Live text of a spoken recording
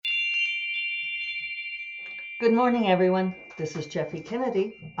Good morning, everyone. This is Jeffy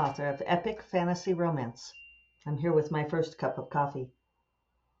Kennedy, author of Epic Fantasy Romance. I'm here with my first cup of coffee.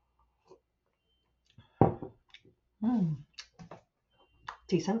 Mm,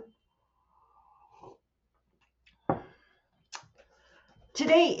 decent.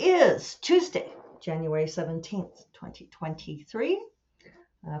 Today is Tuesday, January 17th, 2023.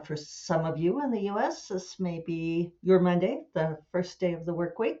 For some of you in the US, this may be your Monday, the first day of the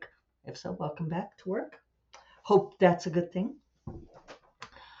work week. If so, welcome back to work. Hope that's a good thing.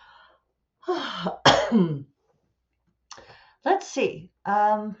 Let's see.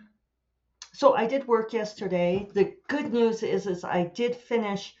 So I did work yesterday. The good news is I did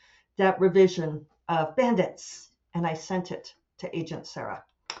finish that revision of Bandits, and I sent it to Agent Sarah.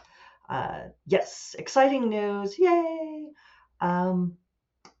 Yes, exciting news. Yay.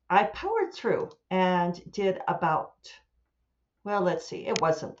 I powered through and did about, well, let's see, it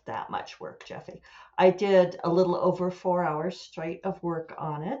wasn't that much work, Jeffy. I did a little over 4 hours straight of work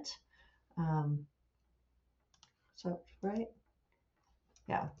on it. So, right?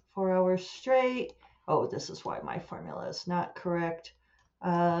 Yeah, 4 hours straight. Oh, this is why my formula is not correct.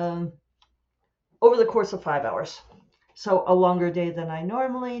 Over the course of 5 hours. So a longer day than I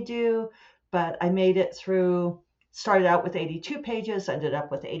normally do, but I made it through, started out with 82 pages, ended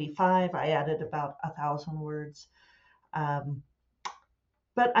up with 85. I added about 1,000 words.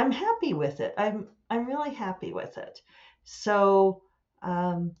 But I'm happy with it. I'm really happy with it. So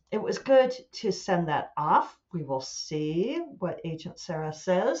it was good to send that off. We will see what Agent Sarah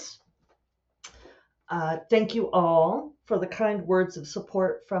says. Thank you all for the kind words of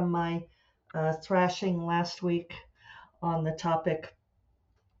support from my thrashing last week on the topic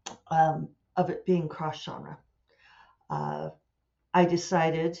of it being cross genre. I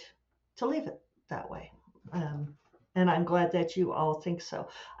decided to leave it that way. And I'm glad that you all think so.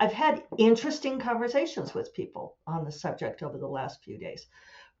 I've had interesting conversations with people on the subject over the last few days,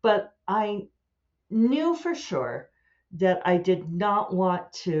 but I knew for sure that I did not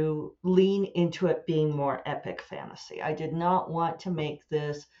want to lean into it being more epic fantasy. I did not want to make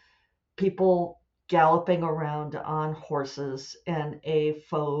this people galloping around on horses in a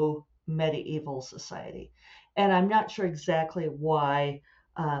faux medieval society. And I'm not sure exactly why,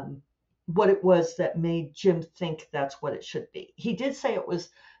 what it was that made Jim think that's what it should be. He did say it was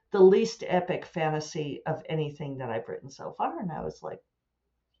the least epic fantasy of anything that I've written so far. And I was like,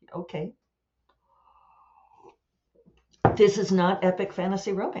 okay, this is not epic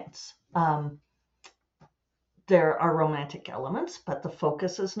fantasy romance. There are romantic elements, but the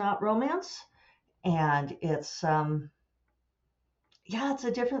focus is not romance. And it's, yeah, it's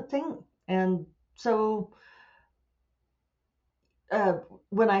a different thing. And so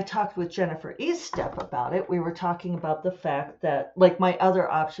when I talked with Jennifer Eastep about it, we were talking about the fact that, like, my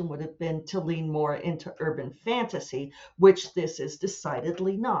other option would have been to lean more into urban fantasy, which this is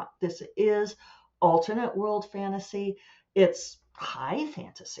decidedly not. This is alternate world fantasy. It's high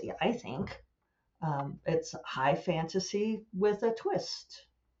fantasy, I think. It's high fantasy with a twist.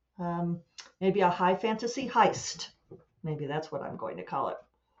 Maybe a high fantasy heist. Maybe that's what I'm going to call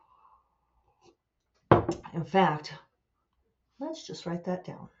it. In fact, let's just write that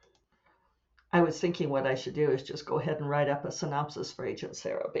down. I was thinking what I should do is just go ahead and write up a synopsis for Agent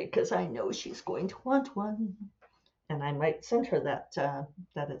Sarah because I know she's going to want one. And I might send her that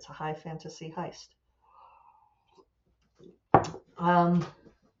it's a high fantasy heist.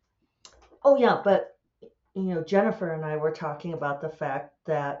 Oh yeah, but Jennifer and I were talking about the fact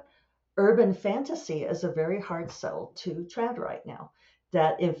that urban fantasy is a very hard sell to trad right now.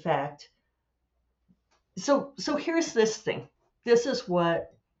 That in fact, so here's this thing. This is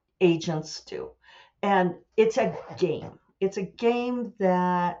what agents do. And it's a game. It's a game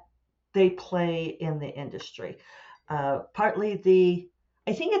that they play in the industry. Partly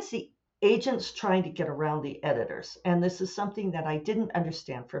I think it's the agents trying to get around the editors. And this is something that I didn't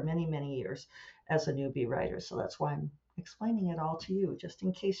understand for many, many years as a newbie writer. So that's why I'm explaining it all to you, just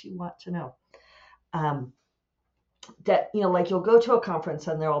in case you want to know. That, like you'll go to a conference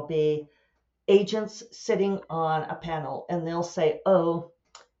and there'll be agents sitting on a panel and they'll say, oh,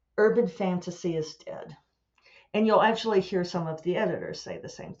 urban fantasy is dead. And you'll actually hear some of the editors say the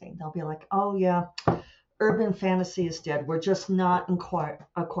same thing. They'll be like, oh, yeah, urban fantasy is dead. We're just not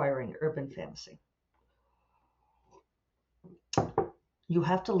acquiring urban fantasy. You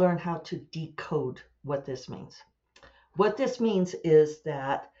have to learn how to decode what this means. What this means is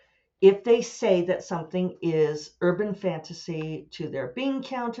that if they say that something is urban fantasy to their bean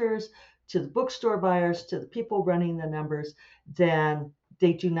counters, to the bookstore buyers, to the people running the numbers, then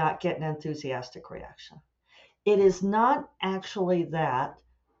they do not get an enthusiastic reaction. It is not actually that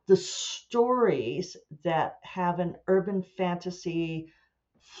the stories that have an urban fantasy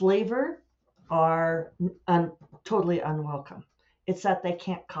flavor are totally unwelcome. It's that they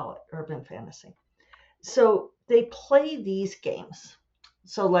can't call it urban fantasy. So they play these games.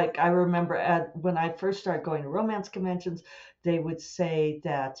 So, like, I remember when I first started going to romance conventions, they would say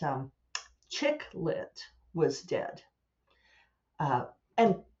that chick lit was dead.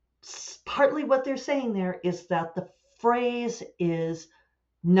 And partly what they're saying there is that the phrase is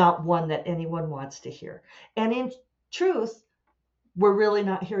not one that anyone wants to hear. And in truth, we're really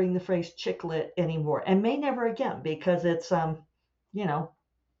not hearing the phrase chick lit anymore, and may never again, because it's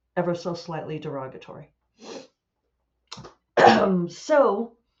ever so slightly derogatory.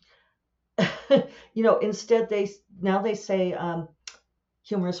 So instead they say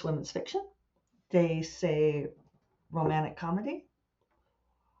humorous women's fiction. They say romantic comedy.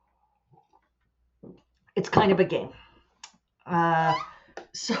 It's kind of a game.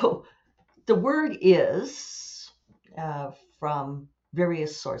 So the word is from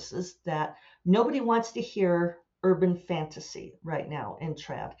various sources that nobody wants to hear urban fantasy right now in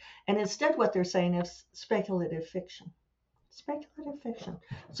trad. And instead what they're saying is speculative fiction. Speculative fiction.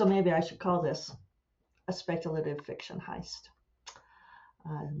 So maybe I should call this a speculative fiction heist.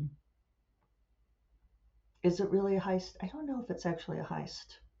 Is it really a heist? I don't know if it's actually a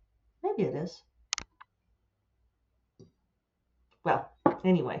heist. Maybe it is. Well,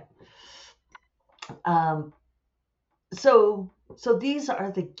 anyway. So these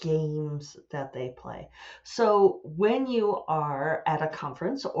are the games that they play. So when you are at a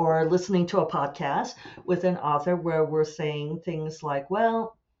conference or listening to a podcast with an author where we're saying things like,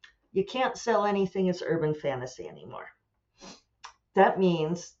 well, you can't sell anything as urban fantasy anymore. That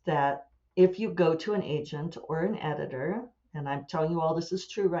means that if you go to an agent or an editor, and I'm telling you all this is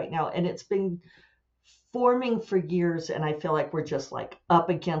true right now, and it's been forming for years, and I feel like we're just like up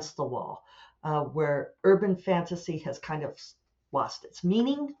against the wall, where urban fantasy has kind of lost its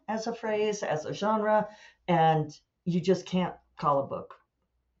meaning as a phrase, as a genre, and you just can't call a book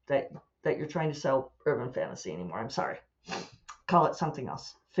that you're trying to sell urban fantasy anymore. I'm sorry. Call it something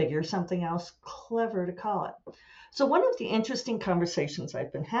else. Figure something else clever to call it. So one of the interesting conversations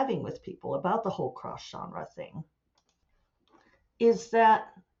I've been having with people about the whole cross-genre thing is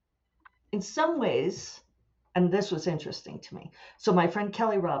that in some ways, and this was interesting to me. So my friend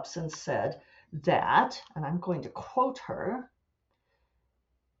Kelly Robson said that, and I'm going to quote her,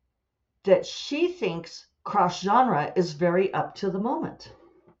 that she thinks cross-genre is very up to the moment.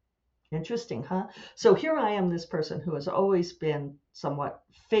 Interesting, huh? So here I am, this person who has always been somewhat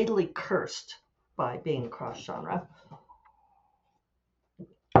fatally cursed by being cross-genre.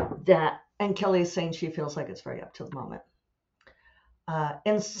 And Kelly is saying she feels like it's very up to the moment.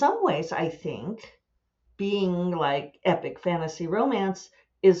 In some ways, I think being like epic fantasy romance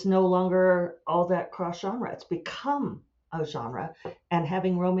is no longer all that cross-genre. It's become a genre, and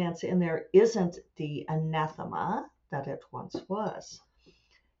having romance in there isn't the anathema that it once was.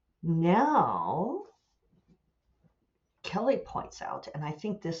 Now, Kelly points out, and I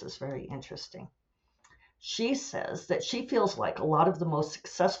think this is very interesting, she says that she feels like a lot of the most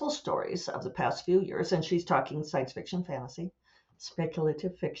successful stories of the past few years, and she's talking science fiction, fantasy,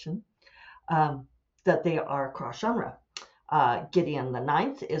 speculative fiction, that they are cross-genre. Gideon the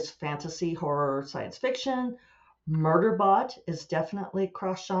Ninth is fantasy, horror, science fiction. Murderbot is definitely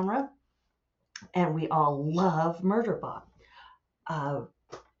cross-genre, and we all love Murderbot.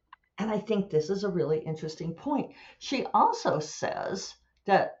 And I think this is a really interesting point. She also says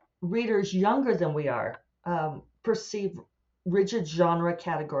that readers younger than we are perceive rigid genre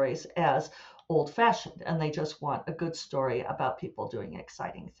categories as old-fashioned, and they just want a good story about people doing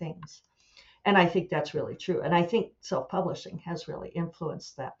exciting things. And I think that's really true. And I think self-publishing has really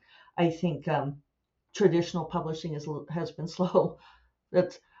influenced that. I think traditional publishing has been slow.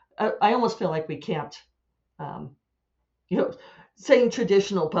 I almost feel like we can't, saying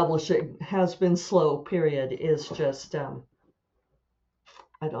traditional publishing has been slow, period, is just, I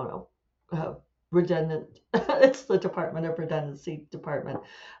don't know, redundant. It's the Department of Redundancy department.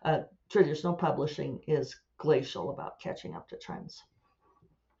 Traditional publishing is glacial about catching up to trends.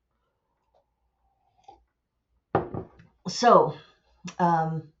 So,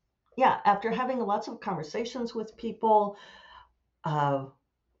 after having lots of conversations with people,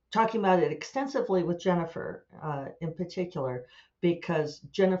 talking about it extensively with Jennifer in particular, because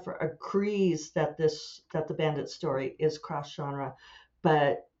Jennifer agrees that the Bandit story is cross-genre,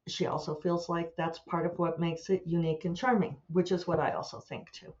 but she also feels like that's part of what makes it unique and charming, which is what I also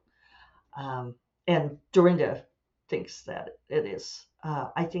think too. And Dorinda thinks that it is.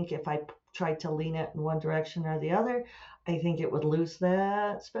 I think if I tried to lean it in one direction or the other, I think it would lose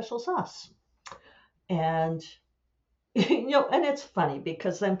that special sauce. And and it's funny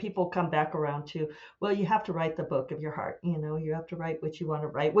because then people come back around to, well, you have to write the book of your heart. You have to write what you want to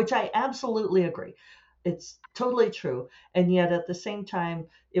write, which I absolutely agree. It's totally true. And yet at the same time,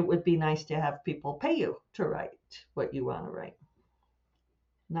 it would be nice to have people pay you to write what you want to write.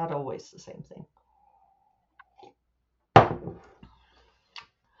 Not always the same thing.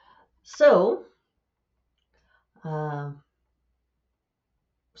 So, um,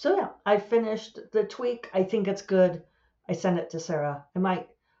 yeah, I finished the tweak. I think it's good. I sent it to Sarah. I might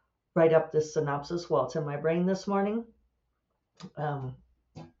write up this synopsis while it's in my brain this morning.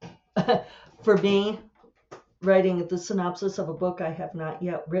 For me, writing the synopsis of a book I have not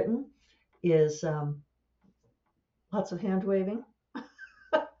yet written is lots of hand waving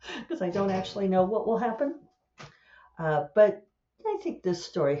because I don't actually know what will happen. But I think this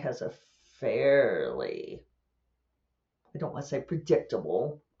story has a fairly, I don't want to say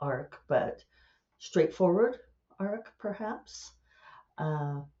predictable arc, but straightforward arc, perhaps.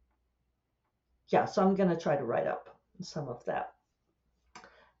 Yeah, so I'm going to try to write up some of that.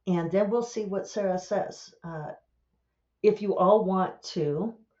 And then we'll see what Sarah says. If you all want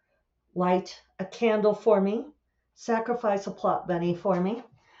to light a candle for me, sacrifice a plot bunny for me.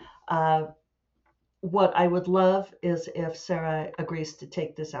 What I would love is if Sarah agrees to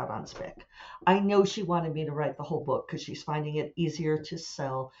take this out on spec. I know she wanted me to write the whole book because she's finding it easier to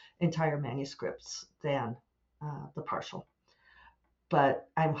sell entire manuscripts than the partial. But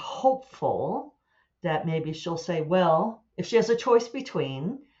I'm hopeful that maybe she'll say, well, if she has a choice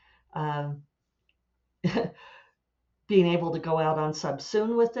between being able to go out on sub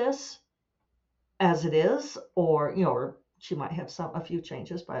soon with this as it is, or or she might have a few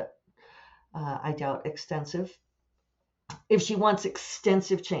changes, but I doubt extensive. If she wants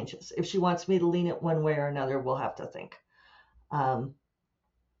extensive changes, if she wants me to lean it one way or another, we'll have to think.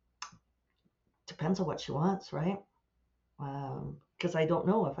 Depends on what she wants, right? Because I don't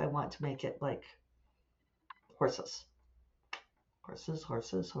know if I want to make it like horses.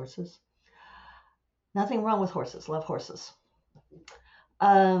 Horses. Nothing wrong with horses. Love horses.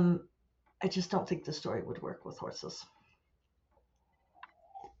 I just don't think the story would work with horses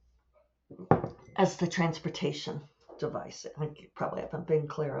as the transportation device. I probably haven't been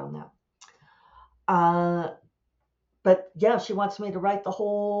clear on that. But yeah, she wants me to write the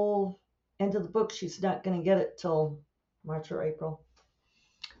whole end of the book. She's not going to get it till March or April.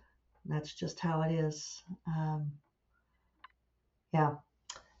 That's just how it is. Yeah.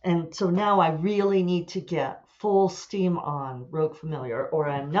 And so now I really need to get full steam on Rogue Familiar, or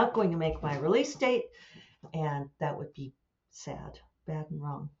I'm not going to make my release date, and that would be sad, bad and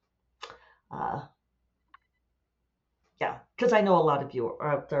wrong. Yeah, because I know a lot of you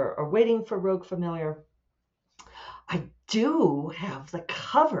are out there are waiting for Rogue Familiar. I do have the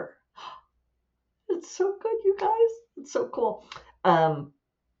cover. It's so good, you guys. It's so cool.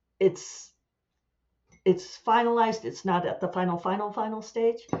 It's finalized. It's not at the final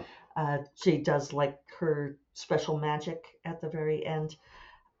stage. She does like her special magic at the very end.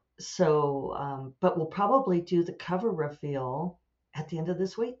 So, but we'll probably do the cover reveal at the end of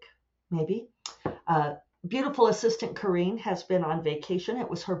this week, maybe. Beautiful assistant Corrine has been on vacation. It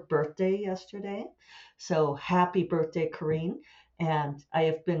was her birthday yesterday. So happy birthday, Corrine. And I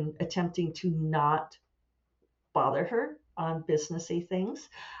have been attempting to not bother her on businessy things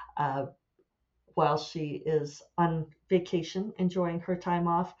while she is on vacation, enjoying her time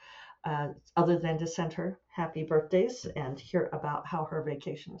off, other than to send her happy birthdays and hear about how her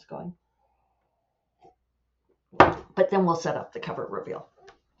vacation is going. But then we'll set up the cover reveal.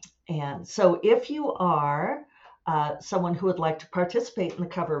 And so if you are someone who would like to participate in the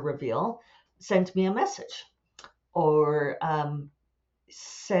cover reveal, send me a message, or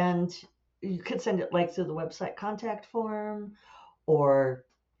you can send it like through the website contact form, or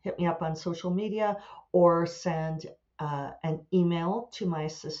hit me up on social media, or send an email to my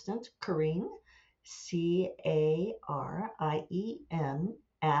assistant, Corrine, Carien,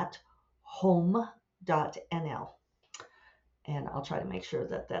 at home.nl. And I'll try to make sure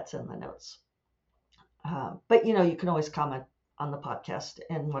that that's in the notes. But you can always comment on the podcast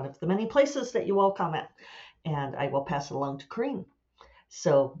in one of the many places that you all comment, and I will pass it along to Corrine.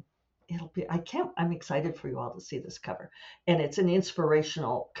 So I'm excited for you all to see this cover, and it's an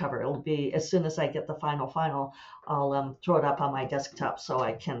inspirational cover. It'll be, as soon as I get the final, I'll throw it up on my desktop so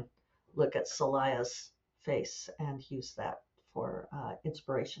I can look at Celaya's face and use that for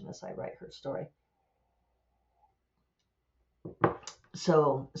inspiration as I write her story.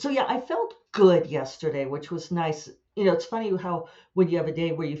 So yeah, I felt good yesterday, which was nice. It's funny how when you have a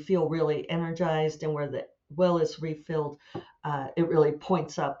day where you feel really energized and where the well is refilled, it really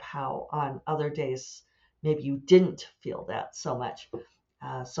points up how on other days maybe you didn't feel that so much.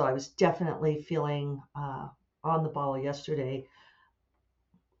 So I was definitely feeling on the ball yesterday.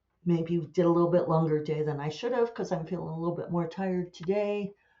 Maybe did a little bit longer day than I should have because I'm feeling a little bit more tired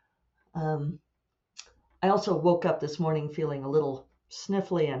today. Um, I also woke up this morning feeling a little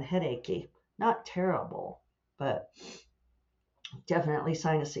sniffly and headachy. Not terrible, but definitely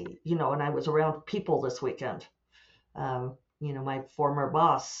sinusy. And I was around people this weekend. My former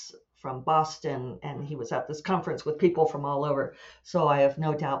boss from Boston, and he was at this conference with people from all over. So I have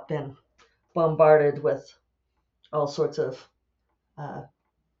no doubt been bombarded with all sorts of uh,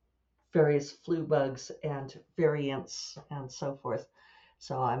 various flu bugs and variants and so forth.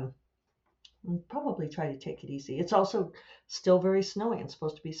 So I'm probably try to take it easy. It's also still very snowy. It's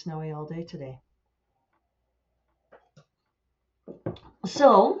supposed to be snowy all day today.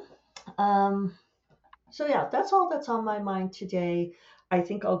 So, um, so yeah, that's all that's on my mind today. I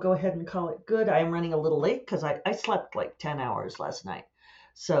think I'll go ahead and call it good. I am running a little late because I slept like 10 hours last night.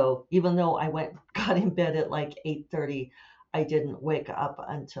 So even though I got in bed at like 8:30, I didn't wake up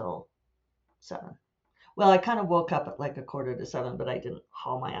until 7. Well, I kind of woke up at like a quarter to 7, but I didn't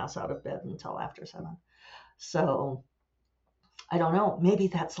haul my ass out of bed until after 7. So I don't know. Maybe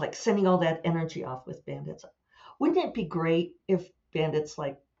that's like sending all that energy off with Bandits. Wouldn't it be great if Bandits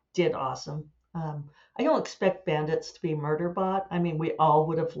like did awesome? I don't expect Bandits to be Murderbot. I mean, we all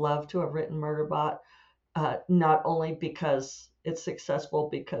would have loved to have written Murderbot, not only because it's successful,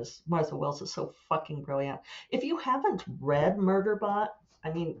 because Martha Wells is so fucking brilliant. If you haven't read Murderbot,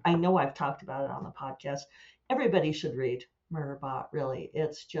 I mean, I know I've talked about it on the podcast. Everybody should read Murderbot, really.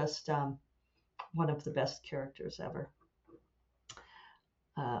 It's just one of the best characters ever.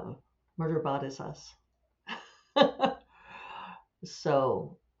 Um, Murderbot is us.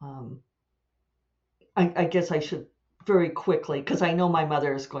 So I guess I should very quickly, because I know my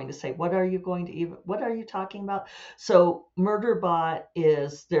mother is going to say, "What are you going to even? What are you talking about?" So Murderbot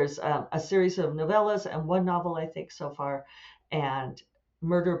is there's a series of novellas and one novel I think so far, and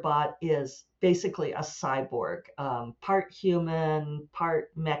Murderbot is basically a cyborg, part human,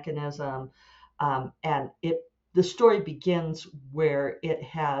 part mechanism, and the story begins where it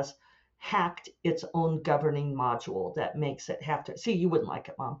has hacked its own governing module that makes it have to. See, you wouldn't like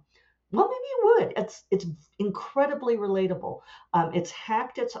it, Mom. Well, maybe you would. It's incredibly relatable. It's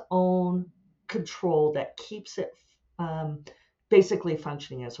hacked its own control that keeps it um, basically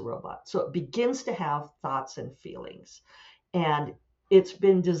functioning as a robot. So it begins to have thoughts and feelings, and it's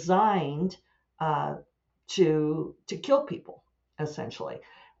been designed uh, to kill people essentially.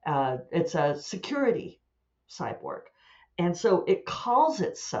 It's a security cyborg, and so it calls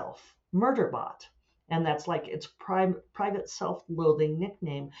itself Murderbot, and that's like its private self-loathing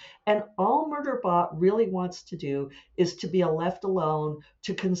nickname. And all Murderbot really wants to do is to be left alone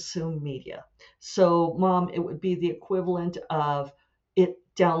to consume media. So, Mom, it would be the equivalent of it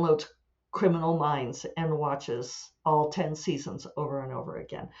downloads Criminal Minds and watches all 10 seasons over and over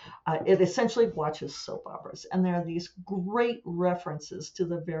again. It essentially watches soap operas, and there are these great references to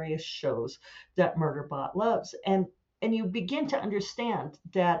the various shows that Murderbot loves. And you begin to understand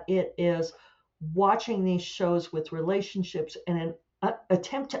that it is watching these shows with relationships and an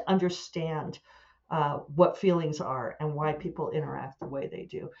attempt to understand what feelings are and why people interact the way they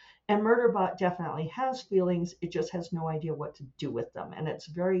do. And Murderbot definitely has feelings. It just has no idea what to do with them, and it's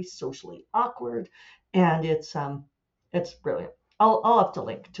very socially awkward. And it's brilliant. I'll have to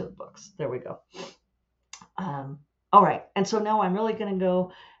link to the books. There we go. Um, all right, and so now I'm really going to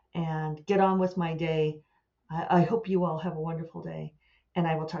go and get on with my day. I hope you all have a wonderful day, and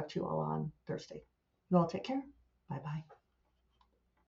I will talk to you all on Thursday. You all take care. Bye bye.